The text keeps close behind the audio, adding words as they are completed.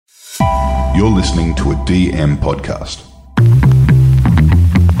You're listening to a DM podcast.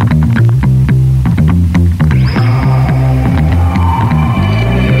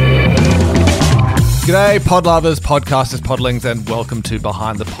 G'day, pod lovers, podcasters, podlings, and welcome to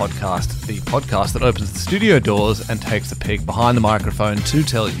Behind the Podcast, the podcast that opens the studio doors and takes a peek behind the microphone to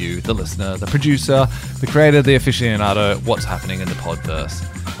tell you, the listener, the producer, the creator, the aficionado, what's happening in the podverse.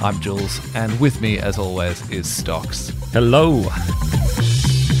 I'm Jules, and with me, as always, is Stocks. Hello.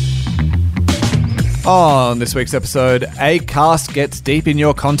 On this week's episode, Acast gets deep in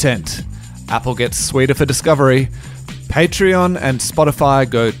your content, Apple gets sweeter for discovery, Patreon and Spotify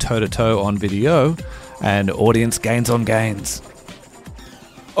go toe-to-toe on video, and audience gains on gains.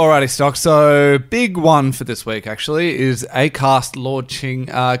 Alrighty, Stock. So, big one for this week, actually, is Acast launching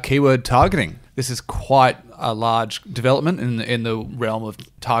keyword targeting. This is quite a large development in the realm of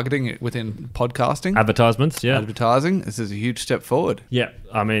targeting within podcasting. Advertisements, yeah. Advertising. This is a huge step forward. Yeah,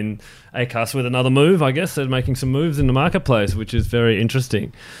 I mean, Acast with another move, I guess. They're making some moves in the marketplace, which is very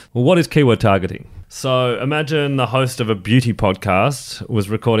interesting. Well, what is keyword targeting? So imagine the host of a beauty podcast was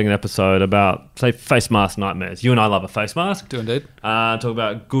recording an episode about, say, face mask nightmares. You and I love a face mask. Do indeed. Talk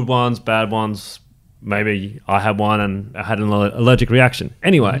about good ones, bad ones. Maybe I had one and I had an allergic reaction.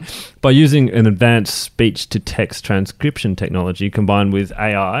 Anyway, by using an advanced speech-to-text transcription technology combined with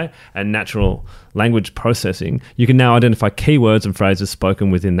AI and natural language processing, you can now identify keywords and phrases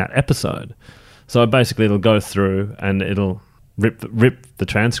spoken within that episode. So basically it'll go through and it'll rip the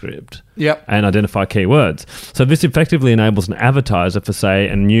transcript and identify keywords. So this effectively enables an advertiser for, say,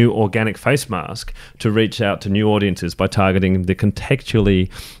 a new organic face mask to reach out to new audiences by targeting the contextually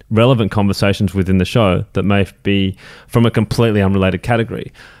relevant conversations within the show that may be from a completely unrelated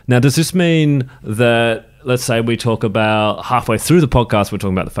category. Now, does this mean that, let's say we talk about halfway through the podcast, we're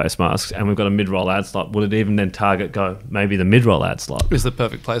talking about the face masks and we've got a mid-roll ad slot. Will it even then go maybe the mid-roll ad slot? Is the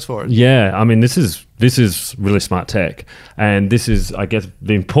perfect place for it. Yeah. I mean, this is really smart tech. And this is, I guess,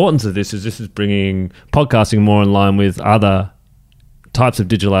 the importance of this is bringing podcasting more in line with other types of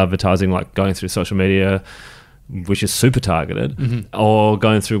digital advertising, like going through social media, which is super targeted, or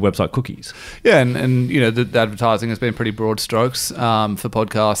going through website cookies. Yeah, and you know, the advertising has been pretty broad strokes for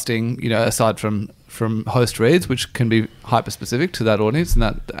podcasting, you know, aside from host reads, which can be hyper specific to that audience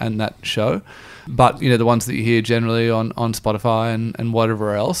and that show. But, you know, the ones that you hear generally on Spotify and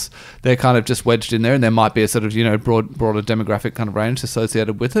whatever else, they're kind of just wedged in there, and there might be a sort of, you know, broader demographic kind of range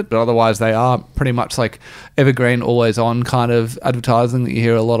associated with it. But otherwise, they are pretty much like evergreen, always on kind of advertising that you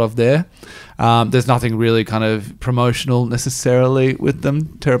hear a lot of there. There's nothing really kind of promotional necessarily with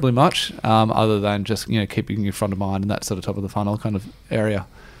them terribly much, other than just, you know, keeping you front of mind in that sort of top of the funnel kind of area.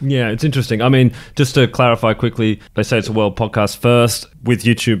 Yeah, it's interesting. I mean, just to clarify quickly, they say it's a world podcast first, with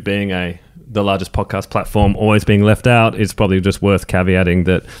YouTube being the largest podcast platform always being left out. It's probably just worth caveating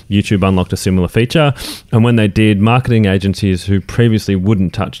that YouTube unlocked a similar feature. And when they did, marketing agencies who previously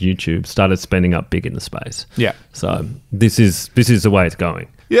wouldn't touch YouTube started spending up big in the space. Yeah. So this is the way it's going.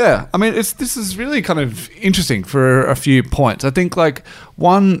 Yeah, I mean, this is really kind of interesting for a few points. I think, like,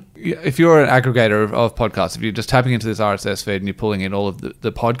 one, if you're an aggregator of podcasts, if you're just tapping into this RSS feed and you're pulling in all of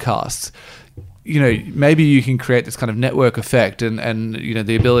the podcasts, you know, maybe you can create this kind of network effect and you know,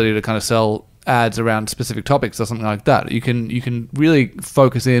 the ability to kind of sell ads around specific topics or something like that. You can really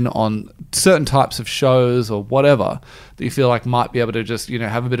focus in on certain types of shows or whatever that you feel like might be able to just, you know,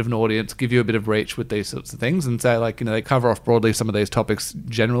 have a bit of an audience, give you a bit of reach with these sorts of things, and say, like, you know, they cover off broadly some of these topics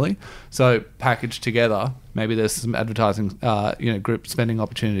generally. So packaged together, maybe there's some advertising, you know, group spending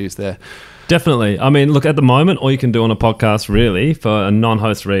opportunities there. Definitely. I mean, look, at the moment, all you can do on a podcast really for a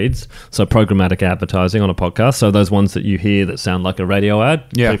non-host reads, so programmatic advertising on a podcast, so those ones that you hear that sound like a radio ad,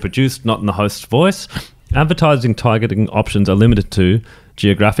 pre-produced, not in the host's voice. Advertising targeting options are limited to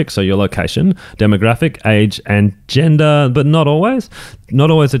geographic, so your location, demographic, age, and gender, but not always.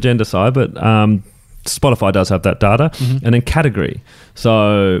 Not always the gender side, but Spotify does have that data. And then category.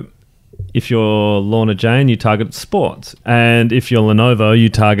 So if you're Lorna Jane, you target sports. And if you're Lenovo, you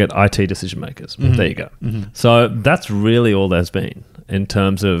target IT decision makers. There you go. So that's really all there's been in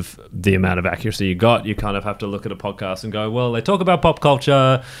terms of the amount of accuracy you got. You kind of have to look at a podcast and go, well, they talk about pop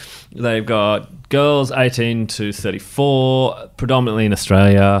culture. They've got girls 18 to 34, predominantly in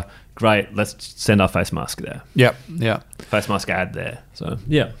Australia. Great, let's send our face mask there. Yep, yeah. Face mask ad there. So,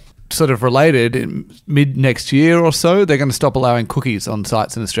 yeah. Sort of related, in mid next year or so, they're going to stop allowing cookies on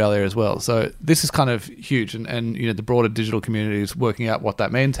sites in Australia as well. So this is kind of huge, and you know, the broader digital community is working out what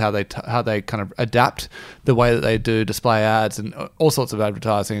that means, how they kind of adapt the way that they do display ads and all sorts of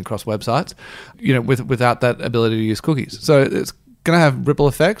advertising across websites, you know, without that ability to use cookies. So it's going to have ripple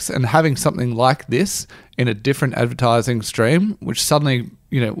effects, and having something like this in a different advertising stream, which suddenly,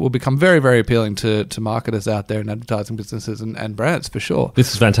 will become very, very appealing to marketers out there and advertising businesses and brands for sure.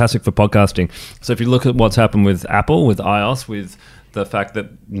 This is fantastic for podcasting. So if you look at what's happened with Apple, with iOS, with the fact that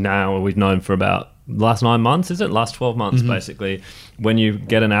now we've known for about last 9 months, is it? Last 12 months, basically. When you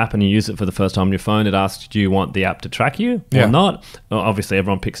get an app and you use it for the first time on your phone, it asks, do you want the app to track you or not? Well, obviously,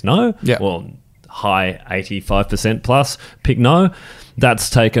 everyone picks no. Yeah. Well, high 85% plus pick no.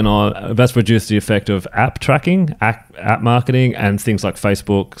 That's reduced the effect of app tracking, app marketing, and things like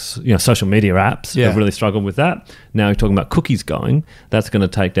Facebook's, social media apps have really struggled with that. Now you're talking about cookies going. That's going to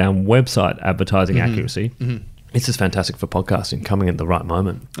take down website advertising accuracy. This is fantastic for podcasting, coming at the right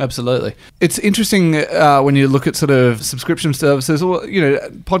moment. Absolutely. It's interesting when you look at sort of subscription services, or,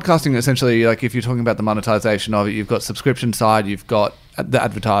 podcasting essentially, like if you're talking about the monetization of it, you've got subscription side, you've got the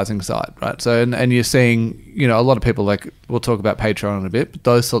advertising side, right? So, and you're seeing, a lot of people, like we'll talk about Patreon in a bit, but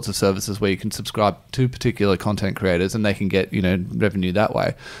those sorts of services where you can subscribe to particular content creators and they can get, revenue that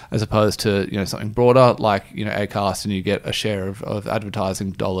way, as opposed to, something broader like, Acast, and you get a share of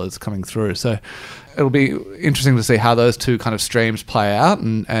advertising dollars coming through. So it'll be interesting to see how those two kind of streams play out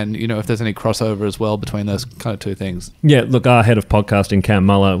and if there's any crossover as well between those kind of two things. Yeah, look, our head of podcasting, Cam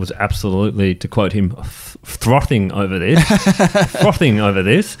Muller, was absolutely, to quote him, frothing over this.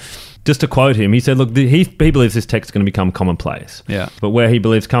 Just to quote him, he said, look, he believes this tech is going to become commonplace. Yeah. But where he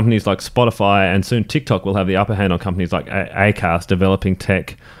believes companies like Spotify and soon TikTok will have the upper hand on companies like Acast developing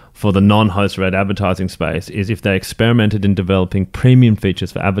tech for the non-host-read advertising space is if they experimented in developing premium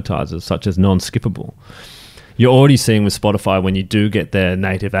features for advertisers, such as non-skippable. You're already seeing with Spotify, when you do get their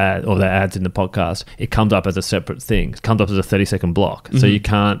native ad or their ads in the podcast, it comes up as a separate thing. It comes up as a 30-second block. So you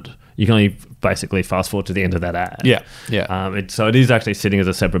can only basically fast forward to the end of that ad. Yeah. So it is actually sitting as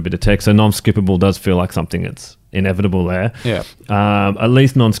a separate bit of text. So non-skippable does feel like something that's inevitable there. Yeah. At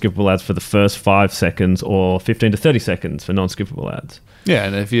least non-skippable ads for the first 5 seconds, or 15 to 30 seconds for non-skippable ads. Yeah,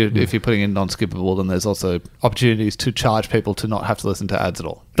 and if you're putting in non-skippable, then there's also opportunities to charge people to not have to listen to ads at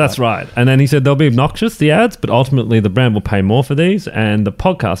all. That's right. And then he said they'll be obnoxious, the ads, but ultimately the brand will pay more for these, and the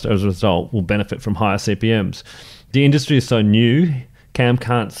podcast, as a result, will benefit from higher CPMs. The industry is so new, Cam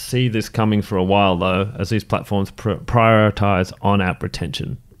can't see this coming for a while, though, as these platforms prioritize on-app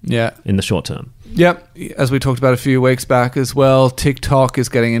retention. Yeah. In the short term. Yep. As we talked about a few weeks back as well, TikTok is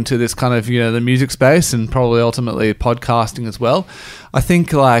getting into this kind of, the music space and probably ultimately podcasting as well. I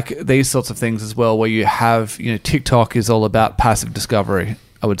think like these sorts of things as well, where you have, TikTok is all about passive discovery,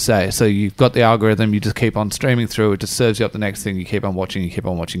 I would say. So you've got the algorithm, you just keep on streaming through, it just serves you up the next thing, you keep on watching,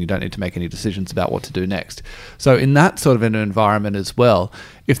 you don't need to make any decisions about what to do next. So in that sort of an environment as well,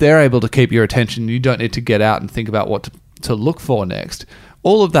 if they're able to keep your attention, you don't need to get out and think about what to look for next.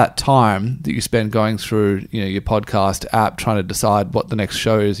 All of that time that you spend going through, your podcast app, trying to decide what the next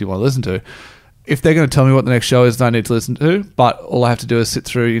show is you want to listen to, if they're going to tell me what the next show is that I need to listen to, but all I have to do is sit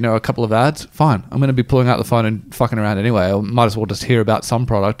through, a couple of ads, fine. I'm going to be pulling out the phone and fucking around anyway. I might as well just hear about some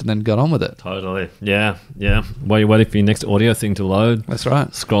product and then get on with it. Totally. Yeah. While you're waiting for your next audio thing to load. That's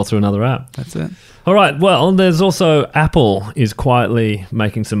right. Scroll through another app. That's it. All right. Well, there's also Apple is quietly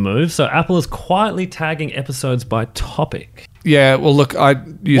making some moves. So Apple is quietly tagging episodes by topic. Yeah, well, look, I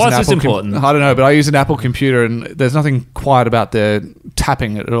use Why an is this Apple. important? I don't know, but I use an Apple computer, and there's nothing quiet about their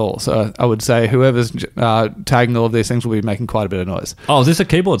tapping it at all. So I would say whoever's tagging all of these things will be making quite a bit of noise. Oh, is this a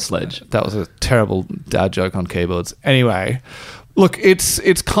keyboard sledge? That was a terrible dad joke on keyboards. Anyway, look, it's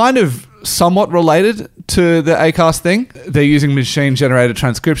kind of somewhat related to the Acast thing. They're using machine-generated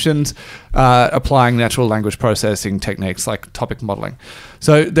transcriptions, applying natural language processing techniques like topic modeling.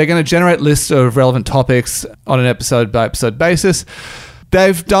 So they're going to generate lists of relevant topics on an episode-by-episode basis.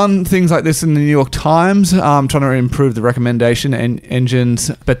 They've done things like this in the New York Times, trying to improve the recommendation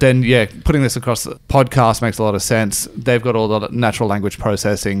engines. But then, putting this across the podcast makes a lot of sense. They've got all the natural language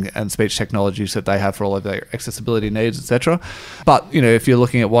processing and speech technologies that they have for all of their accessibility needs, etc. But, if you're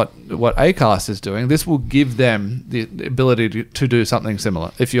looking at what Acast is doing, this will give them the ability to do something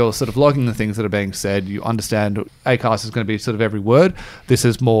similar. If you're sort of logging the things that are being said, you understand Acast is going to be sort of every word. This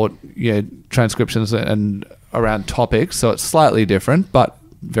is more transcriptions and around topics, so it's slightly different, but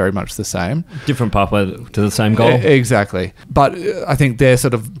very much the same. Different pathway to the same goal. Exactly. But I think they're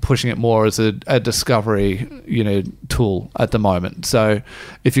sort of pushing it more as a discovery, tool at the moment. So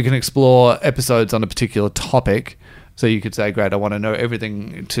if you can explore episodes on a particular topic, So you could say, great, I want to know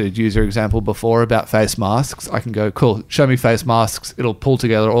everything, to use your example before, about face masks. I can go, cool, show me face masks. It'll pull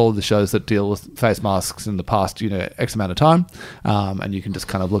together all of the shows that deal with face masks in the past, X amount of time. And you can just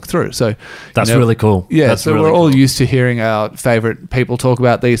kind of look through. So that's really cool. Yeah. That's so really we're all cool. used to hearing our favorite people talk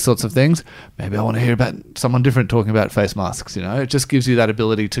about these sorts of things. Maybe I want to hear about someone different talking about face masks. It just gives you that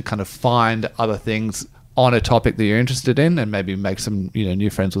ability to kind of find other things on a topic that you're interested in, and maybe make some new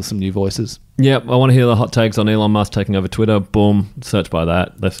friends with some new voices. Yep, I want to hear the hot takes on Elon Musk taking over Twitter. Boom, search by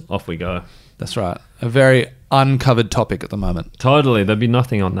that. Off we go. That's right. A very uncovered topic at the moment. Totally, there'd be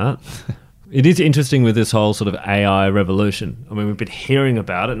nothing on that. It is interesting with this whole sort of AI revolution. I mean, we've been hearing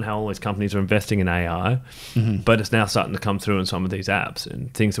about it and how all these companies are investing in AI, but it's now starting to come through in some of these apps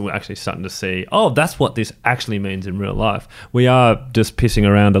and things that we're actually starting to see. Oh, that's what this actually means in real life. We are just pissing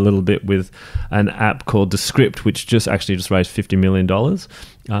around a little bit with an app called Descript, which just raised $50 million.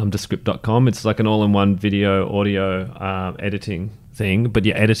 Descript.com. It's like an all-in-one video, audio editing thing, but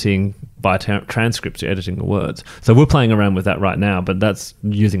you're editing by transcripts, you're editing the words. So we're playing around with that right now, but that's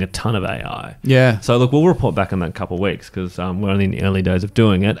using a ton of AI. Yeah. So look, we'll report back on that in a couple of weeks, because we're only in the early days of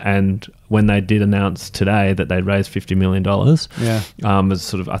doing it. And when they did announce today that they'd raised $50 million, as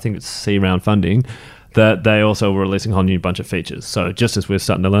sort of, I think it's C round funding, that they also were releasing a whole new bunch of features. So just as we're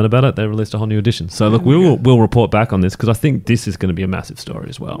starting to learn about it, they released a whole new edition. So look, we'll report back on this, because I think this is going to be a massive story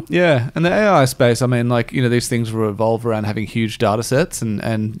as well. Yeah, and the AI space, I mean, these things revolve around having huge data sets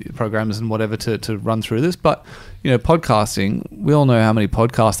and programs and whatever to run through this. But, podcasting, we all know how many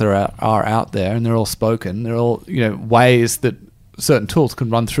podcasts there are out there, and they're all spoken. They're all, ways that certain tools can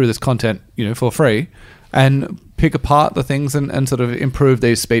run through this content, for free, and pick apart the things and sort of improve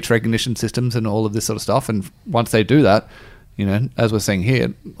these speech recognition systems and all of this sort of stuff. And once they do that, as we're seeing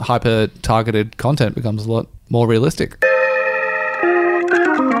here, hyper-targeted content becomes a lot more realistic.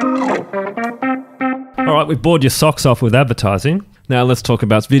 All right, we've bored your socks off with advertising. Now let's talk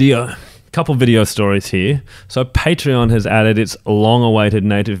about video. Couple video stories here. So Patreon has added its long-awaited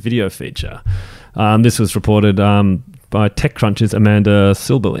native video feature. This was reported by TechCrunch's Amanda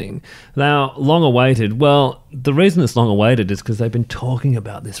Silberling. Now, long-awaited, well, the reason it's long-awaited is because they've been talking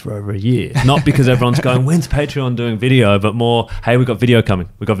about this for over a year. Not because everyone's going, when's Patreon doing video, but more, hey, we've got video coming.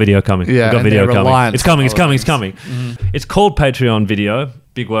 We've got video coming. Yeah, we've got video coming. It's coming. Mm-hmm. It's called Patreon Video.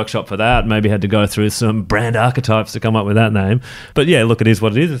 Big workshop for that. Maybe had to go through some brand archetypes to come up with that name. But yeah, look, it is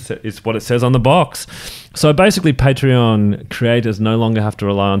what it is. It's what it says on the box. So basically, Patreon creators no longer have to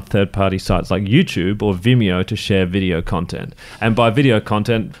rely on third-party sites like YouTube or Vimeo to share video content. And by video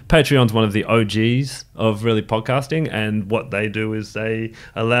content, Patreon's one of the OGs of really podcasting. And what they do is they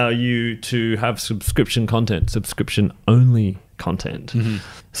allow you to have subscription content, subscription-only content. Mm-hmm.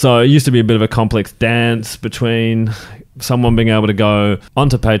 So it used to be a bit of a complex dance between someone being able to go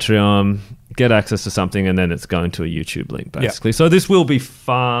onto Patreon, get access to something, and then it's going to a YouTube link, basically. Yeah. So this will be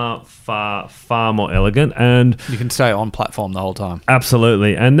far more elegant, and you can stay on platform the whole time.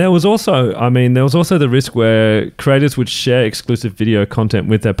 Absolutely. And there was also the risk where creators would share exclusive video content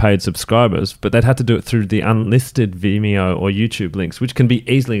with their paid subscribers, but they'd have to do it through the unlisted Vimeo or YouTube links, which can be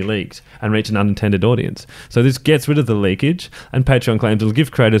easily leaked and reach an unintended audience. So this gets rid of the leakage, and Patreon claims it'll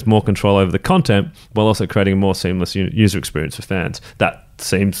give creators more control over the content while also creating a more seamless user experience for fans. That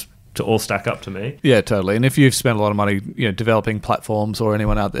seems to all stack up to me. Yeah, totally. And if you've spent a lot of money, developing platforms, or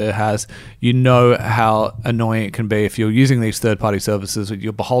anyone out there has, how annoying it can be if you're using these third-party services,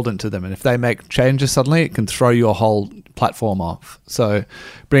 you're beholden to them. And if they make changes suddenly, it can throw your whole platform off. So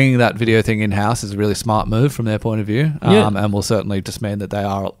bringing that video thing in-house is a really smart move from their point of view, and will certainly just mean that they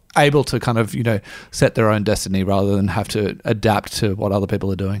are able to kind of, set their own destiny rather than have to adapt to what other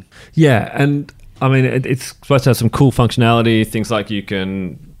people are doing. Yeah, and I mean, it's supposed to have some cool functionality, things like you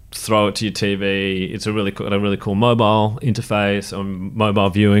can throw it to your TV. It's a really cool mobile interface, mobile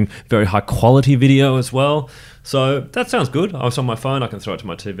viewing, very high quality video as well. So that sounds good. I was on my phone, I can throw it to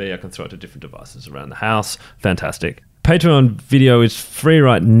my TV, I can throw it to different devices around the house. Fantastic. Patreon Video is free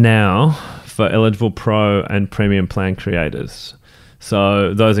right now for eligible Pro and Premium plan creators.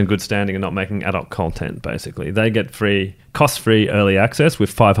 So those in good standing and not making adult content, basically. They get cost-free early access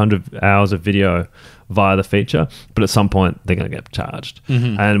with 500 hours of video via the feature, but at some point they're going to get charged.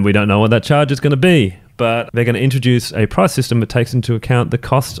 Mm-hmm. And we don't know what that charge is going to be, but they're going to introduce a price system that takes into account the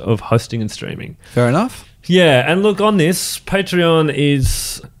cost of hosting and streaming. Fair enough. Yeah, and look, on this, Patreon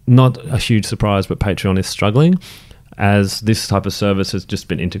is not a huge surprise, but Patreon is struggling. as this type of service has just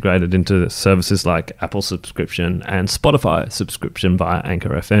been integrated into services like Apple subscription and Spotify subscription via Anchor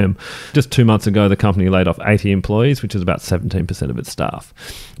FM. Just 2 months ago, the company laid off 80 employees, which is about 17% of its staff.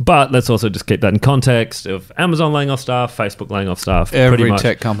 But let's also just keep that in context of Amazon laying off staff, Facebook laying off staff. Every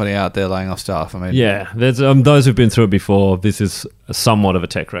tech company out there laying off staff. I mean, yeah, there's those who've been through it before. This is somewhat of a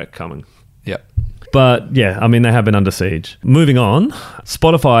tech wreck coming. Yep. But yeah, I mean, they have been under siege. Moving on,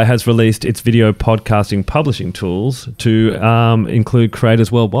 Spotify has released its video podcasting publishing tools to include creators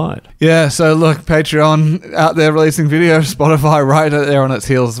worldwide. Yeah, so look, Patreon out there releasing video, Spotify right there on its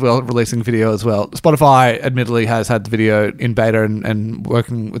heels as well, releasing video as well. Spotify admittedly has had the video in beta and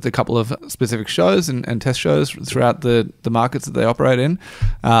working with a couple of specific shows and test shows throughout the markets that they operate in.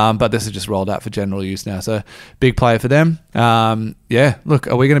 But this is just rolled out for general use now, so big player for them. Yeah, look,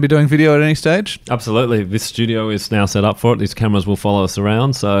 are we going to be doing video at any stage? Absolutely. This studio is now set up for it. These cameras will follow us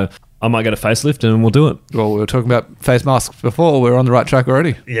around, so I might get a facelift and we'll do it. Well, we were talking about face masks before. We're on the right track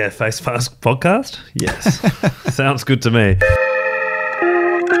already. Yeah, face mask podcast? Yes. Sounds good to me.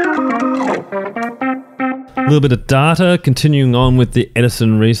 A little bit of data, continuing on with the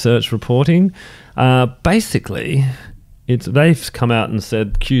Edison research reporting. Basically, they've come out and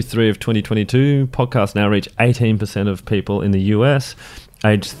said Q3 of 2022, podcasts now reach 18% of people in the US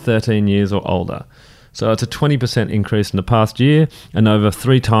aged 13 years or older. So it's a 20% increase in the past year and over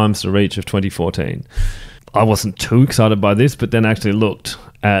 3 times the reach of 2014. I wasn't too excited by this, but then actually looked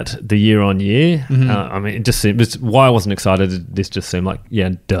at the year on year. I mean, it just seemed, why I wasn't excited, this just seemed like,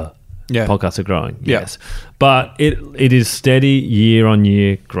 yeah, podcasts are growing. Yeah. Yes. But it is steady year on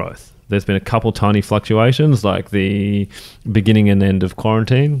year growth. There's been a couple tiny fluctuations like the beginning and end of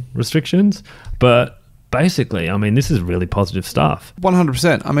quarantine restrictions, but basically, I mean, this is really positive stuff.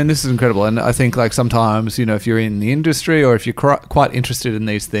 100%. I mean, this is incredible. And I think like sometimes, you know, if you're in the industry or if you're quite interested in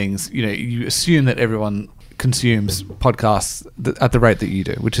these things, you know, you assume that everyone consumes podcasts at the rate that you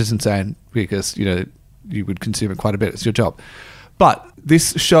do, which is insane because, you know, you would consume it quite a bit. It's your job. But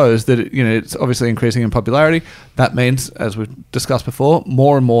this shows that, you know, it's obviously increasing in popularity. That means, as we've discussed before,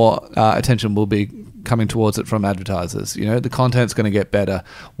 more and more attention will be coming towards it from advertisers. You know, the content's going to get better.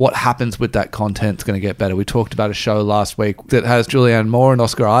 What happens with that content's going to get better. We talked about a show last week that has Julianne Moore and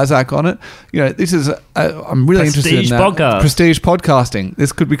Oscar Isaac on it. You know, this is, I'm really interested in that. Prestige podcasting.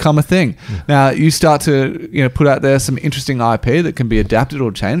 This could become a thing. Yeah. Now, you start to, you know, put out there some interesting IP that can be adapted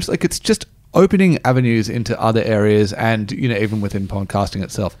or changed. Like, it's just opening avenues into other areas and, you know, even within podcasting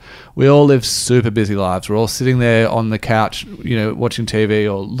itself. We all live super busy lives. We're all sitting there on the couch, you know, watching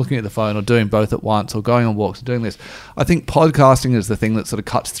TV or looking at the phone or doing both at once or going on walks and doing this. I think podcasting is the thing that sort of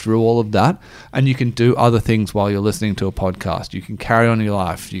cuts through all of that, and you can do other things while you're listening to a podcast. You can carry on your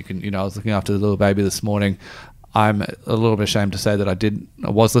life. You can, you know, I was looking after the little baby this morning. I'm a little bit ashamed to say that I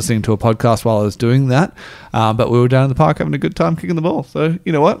was listening to a podcast while I was doing that, but we were down in the park having a good time kicking the ball. So,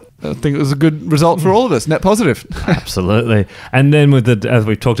 you know what? I think it was a good result for all of us. Net positive. Absolutely. And then as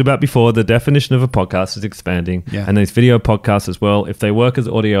we've talked about before, the definition of a podcast is expanding. Yeah. And these video podcasts as well, if they work as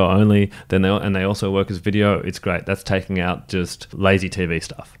audio only, then they also work as video, it's great. That's taking out just lazy TV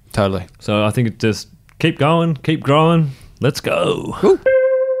stuff. Totally. So I think it just keep going, keep growing. Let's go. Cool.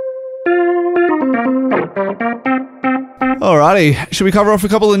 Alrighty, should we cover off a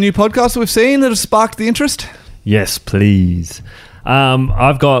couple of new podcasts that we've seen that have sparked the interest? Yes, please.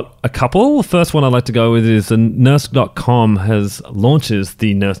 I've got a couple. The first one I'd like to go with is Nurse.com launches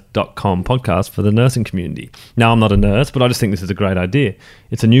the Nurse.com podcast for the nursing community. Now, I'm not a nurse, but I just think this is a great idea.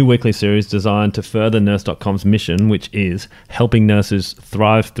 It's a new weekly series designed to further Nurse.com's mission, which is helping nurses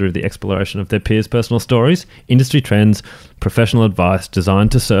thrive through the exploration of their peers' personal stories, industry trends, professional advice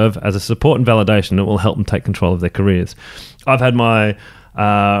designed to serve as a support and validation that will help them take control of their careers. I've had my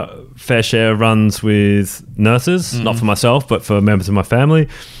fair share of runs with nurses, not for myself, but for members of my family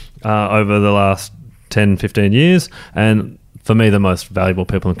over the last 10, 15 years. And for me, the most valuable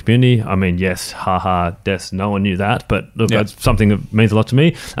people in the community. I mean, yes, Des, no one knew that, but look, it's something that means a lot to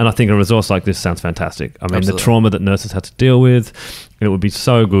me. And I think a resource like this sounds fantastic. I mean, Absolutely. The trauma that nurses had to deal with, it would be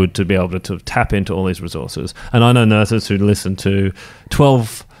so good to be able to tap into all these resources. And I know nurses who listen to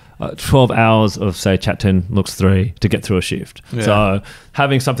 12 hours of, say, Chat 10 Looks 3 to get through a shift. Yeah. So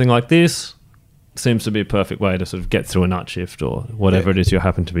having something like this seems to be a perfect way to sort of get through a night shift or whatever it is you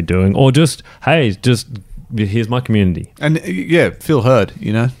happen to be doing. Or just here's my community. And feel heard,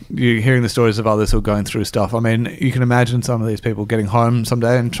 You're hearing the stories of others who are going through stuff. I mean, you can imagine some of these people getting home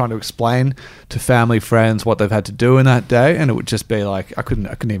someday and trying to explain to family, friends what they've had to do in that day, and it would just be like, I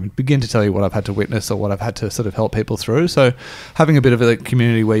couldn't even begin to tell you what I've had to witness or what I've had to sort of help people through. So having a bit of a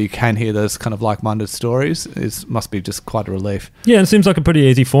community where you can hear those kind of like-minded stories must be just quite a relief. Yeah, and it seems like a pretty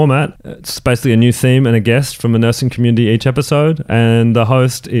easy format. It's basically a new theme and a guest from the nursing community each episode, and the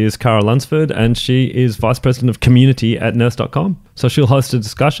host is Cara Lunsford, and she is Vice President of Community at nurse.com. So she'll host a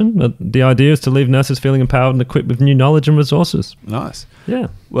discussion. The idea is to leave nurses feeling empowered and equipped with new knowledge and resources. Nice. Yeah.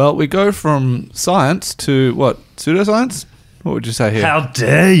 Well, we go from science to what? Pseudoscience? What would you say here? How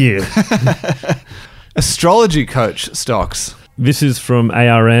dare you? Astrology coach stocks. This is from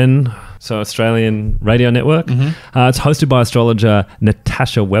ARN, so Australian Radio Network. Mm-hmm. It's hosted by astrologer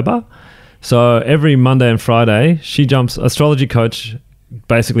Natasha Weber. So every Monday and Friday, astrology coach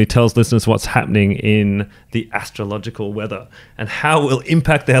basically tells listeners what's happening in the astrological weather and how it will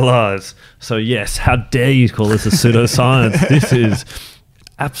impact their lives. So yes, how dare you call this a pseudoscience? This is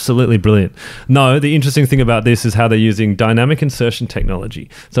absolutely brilliant. No, the interesting thing about this is how they're using dynamic insertion technology.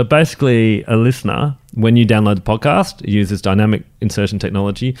 So basically, a listener, when you download the podcast, uses dynamic insertion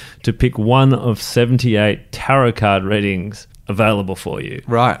technology to pick one of 78 tarot card readings available for you.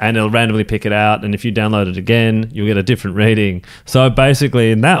 Right. And it'll randomly pick it out, and if you download it again, you'll get a different reading. So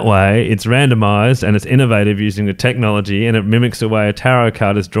basically, in that way, it's randomized and it's innovative using the technology, and it mimics the way a tarot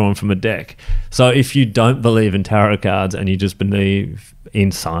card is drawn from a deck. So if you don't believe in tarot cards and you just believe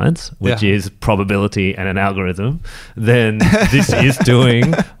in science, which is probability and an algorithm, then this is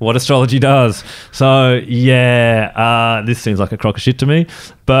doing what astrology does. So this seems like a crock of shit to me.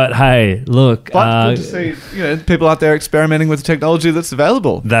 But hey, look. But good to see people out there experimenting with technology that's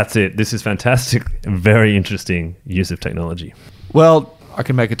available. That's it. This is fantastic. Very interesting use of technology. Well, I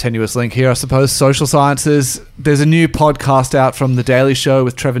can make a tenuous link here, I suppose. Social sciences. There's a new podcast out from The Daily Show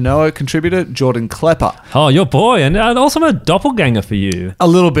with Trevor Noah contributor Jordan Klepper. Oh, your boy. And also a doppelganger for you. A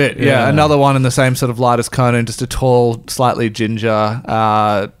little bit, yeah. Another one in the same sort of light as Conan, just a tall, slightly ginger,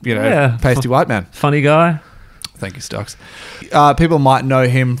 pasty white man. Funny guy. Thank you, Stocks. People might know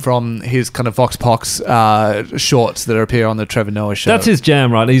him from his kind of Vox Pox shorts that appear on the Trevor Noah show. That's his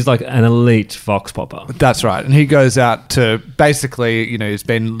jam, right? He's like an elite Vox popper. That's right. And he goes out to basically, he's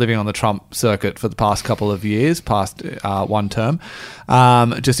been living on the Trump circuit for the past couple of years, past one term,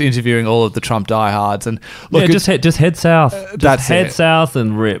 just interviewing all of the Trump diehards. And look, just head south. Head south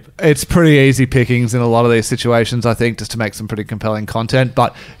and rip. It's pretty easy pickings in a lot of these situations, I think, just to make some pretty compelling content.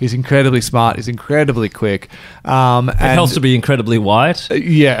 But he's incredibly smart. He's incredibly quick. It helps to be incredibly white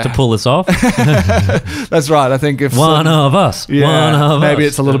to pull this off. That's right. I think if one of us, maybe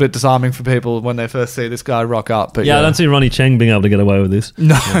it's a little bit disarming for people when they first see this guy rock up. But I don't see Ronnie Cheng being able to get away with this.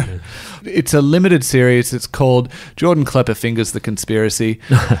 No. It's a limited series. It's called Jordan Klepper Fingers the Conspiracy.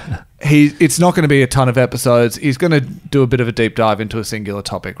 It's not going to be a ton of episodes. He's going to do a bit of a deep dive into a singular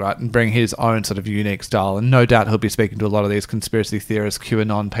topic, right, and bring his own sort of unique style. And no doubt he'll be speaking to a lot of these conspiracy theorists,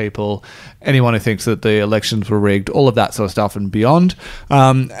 QAnon people, anyone who thinks that the elections were rigged, all of that sort of stuff and beyond.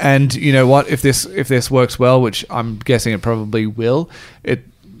 And you know what? If this works well, which I'm guessing it probably will,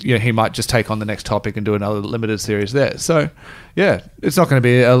 he might just take on the next topic and do another limited series there. So, it's not going to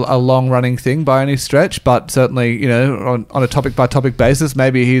be a long-running thing by any stretch, but certainly, on a topic-by-topic basis,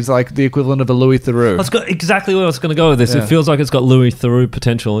 maybe he's like the equivalent of a Louis Theroux. That's exactly where I was going to go with this. Yeah. It feels like it's got Louis Theroux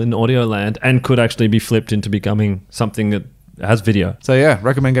potential in audio land and could actually be flipped into becoming something that has video. So,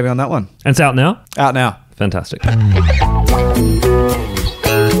 recommend getting on that one. And it's out now? Out now. Fantastic.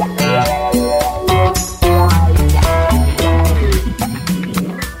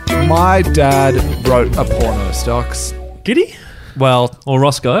 My dad wrote a porno, Stocks. Did he? Well, or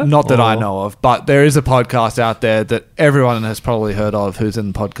Roscoe? Not that I know of, but there is a podcast out there that everyone has probably heard of who's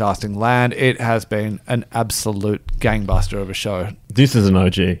in podcasting land. It has been an absolute gangbuster of a show. This is an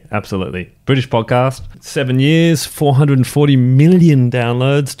OG, absolutely. British podcast, 7 years, 440 million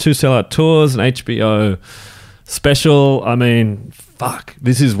downloads, 2 sellout tours, an HBO special. I mean, fuck.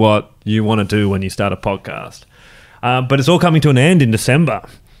 This is what you want to do when you start a podcast. But it's all coming to an end in December.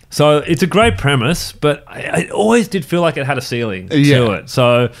 So it's a great premise, but I always did feel like it had a ceiling to it.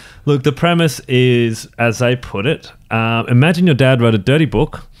 So, look, the premise is, as they put it, imagine your dad wrote a dirty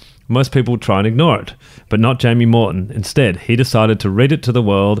book. Most people try and ignore it, but not Jamie Morton. Instead, he decided to read it to the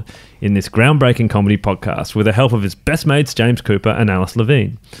world in this groundbreaking comedy podcast with the help of his best mates, James Cooper and Alice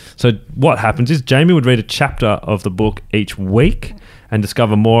Levine. So what happens is Jamie would read a chapter of the book each week and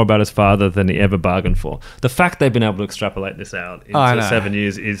discover more about his father than he ever bargained for. The fact they've been able to extrapolate this out into 7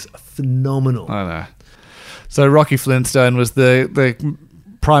 years is phenomenal. I know. So Rocky Flintstone was the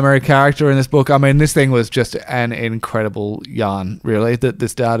primary character in this book. I mean, this thing was just an incredible yarn, really, that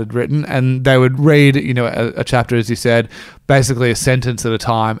this dad had written. And they would read, a chapter, as you said, basically a sentence at a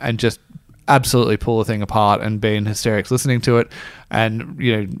time, and just absolutely pull the thing apart and be in hysterics listening to it and,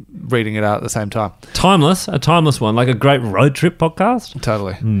 reading it out at the same time. A timeless one, like a great road trip podcast.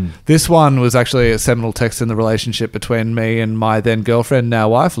 Totally. This one was actually a seminal text in the relationship between me and my then girlfriend, now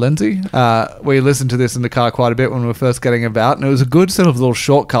wife, Lindsay. We listened to this in the car quite a bit when we were first getting about, and it was a good sort of little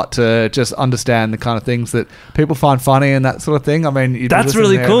shortcut to just understand the kind of things that people find funny and that sort of thing. I mean, that's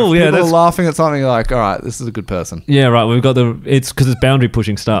really cool. Yeah, people are laughing at something, you're like, all right, this is a good person. Yeah, right. We've got it's because it's boundary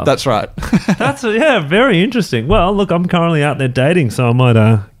pushing stuff. That's right. That's very interesting. Well, look, I'm currently out there dating, so I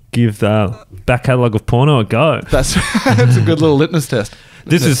might give the back catalogue of porno a go. That's a good little litmus test.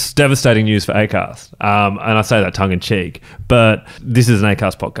 This is devastating news for Acast, and I say that tongue in cheek, but this is an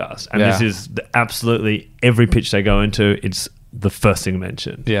Acast podcast, and this is absolutely every pitch they go into, it's the first thing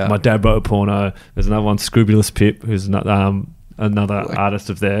mentioned. Yeah. My dad wrote a porno. There's another one, Scrupulous Pip, who's another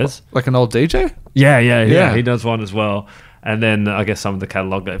artist of theirs. Like an old DJ? Yeah. He does one as well. And then I guess some of the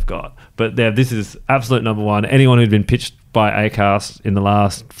catalogue they've got. But this is absolute number one. Anyone who'd been pitched by Acast in the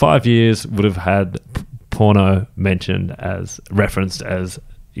last 5 years would have had porno mentioned as referenced as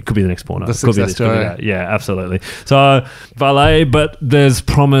it could be the next porno. The it could be this, story. could be that. Yeah, absolutely. So Valet, but there's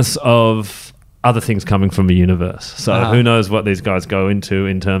promise of other things coming from the universe. So who knows what these guys go into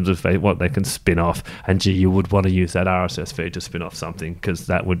in terms of what they can spin off. And gee, you would want to use that RSS feed to spin off something, because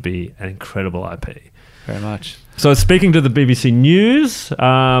that would be an incredible IP. Very much. So speaking to the BBC News,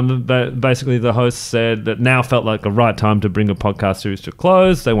 basically the host said that now felt like the right time to bring a podcast series to a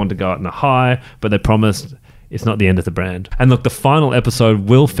close. They wanted to go out in a high, but they promised it's not the end of the brand. And look, the final episode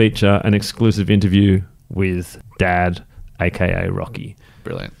will feature an exclusive interview with Dad, a.k.a. Rocky.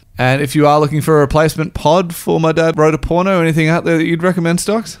 Brilliant. And if you are looking for a replacement pod for My Dad Wrote a Porno, anything out there that you'd recommend,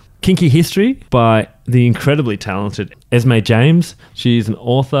 Stocks? Kinky History by the incredibly talented Esme James. She's an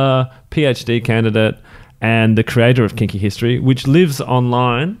author, PhD candidate, and the creator of Kinky History, which lives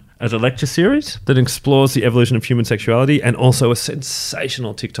online as a lecture series that explores the evolution of human sexuality, and also a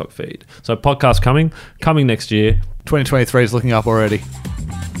sensational TikTok feed. So podcast coming next year. 2023 is looking up already.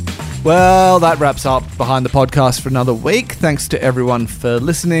 Well, that wraps up Behind the Podcast for another week. Thanks to everyone for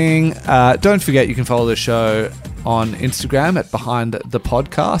listening. Don't forget you can follow the show on Instagram at Behind the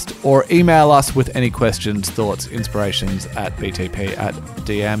Podcast, or email us with any questions, thoughts, inspirations at btp@dm.org.au.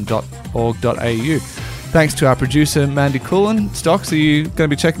 Thanks to our producer, Mandy Coolin. Stocks, are you going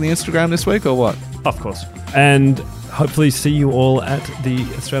to be checking the Instagram this week or what? Of course. And hopefully see you all at the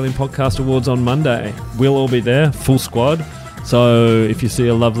Australian Podcast Awards on Monday. We'll all be there, full squad. So if you see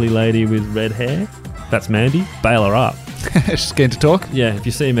a lovely lady with red hair, that's Mandy, bail her up. She's keen to talk? Yeah, if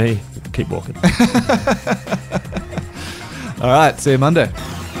you see me, keep walking. All right, see you Monday.